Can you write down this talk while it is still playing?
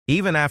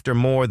Even after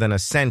more than a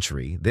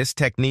century, this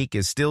technique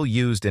is still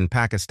used in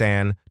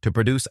Pakistan to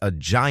produce a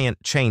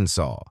giant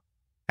chainsaw.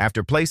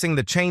 After placing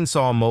the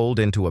chainsaw mold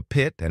into a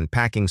pit and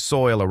packing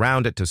soil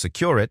around it to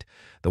secure it,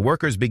 the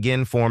workers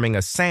begin forming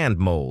a sand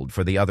mold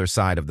for the other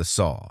side of the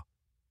saw.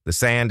 The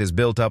sand is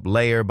built up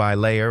layer by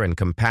layer and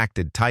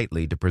compacted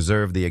tightly to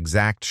preserve the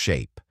exact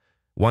shape.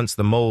 Once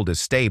the mold is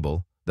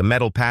stable, the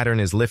metal pattern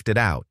is lifted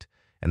out,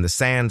 and the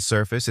sand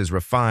surface is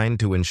refined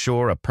to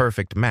ensure a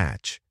perfect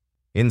match.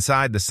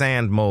 Inside the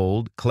sand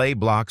mold, clay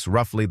blocks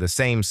roughly the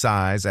same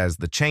size as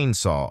the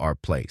chainsaw are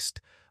placed,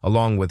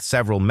 along with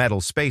several metal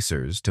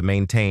spacers to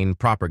maintain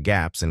proper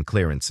gaps and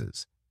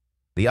clearances.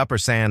 The upper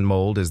sand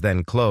mold is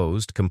then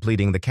closed,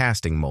 completing the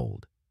casting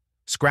mold.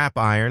 Scrap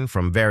iron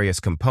from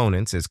various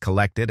components is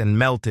collected and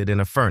melted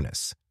in a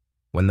furnace.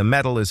 When the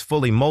metal is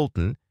fully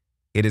molten,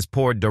 it is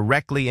poured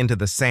directly into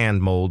the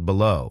sand mold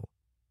below.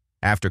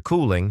 After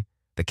cooling,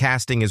 the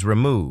casting is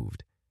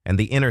removed, and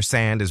the inner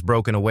sand is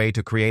broken away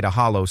to create a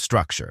hollow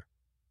structure.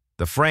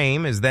 The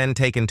frame is then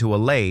taken to a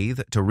lathe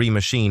to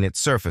remachine its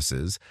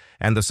surfaces,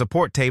 and the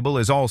support table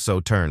is also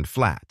turned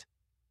flat.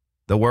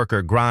 The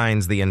worker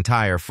grinds the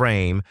entire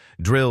frame,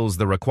 drills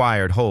the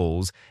required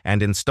holes,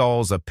 and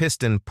installs a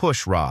piston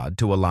push rod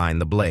to align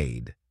the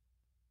blade.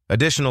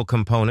 Additional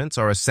components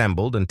are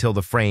assembled until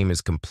the frame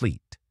is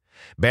complete.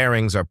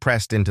 Bearings are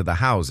pressed into the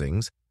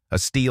housings, a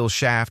steel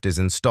shaft is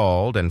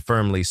installed and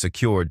firmly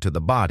secured to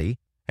the body,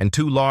 and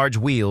two large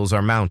wheels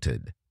are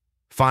mounted.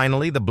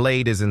 Finally, the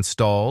blade is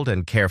installed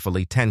and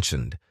carefully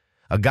tensioned.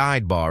 A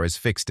guide bar is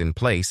fixed in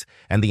place,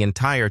 and the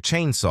entire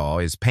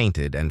chainsaw is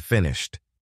painted and finished.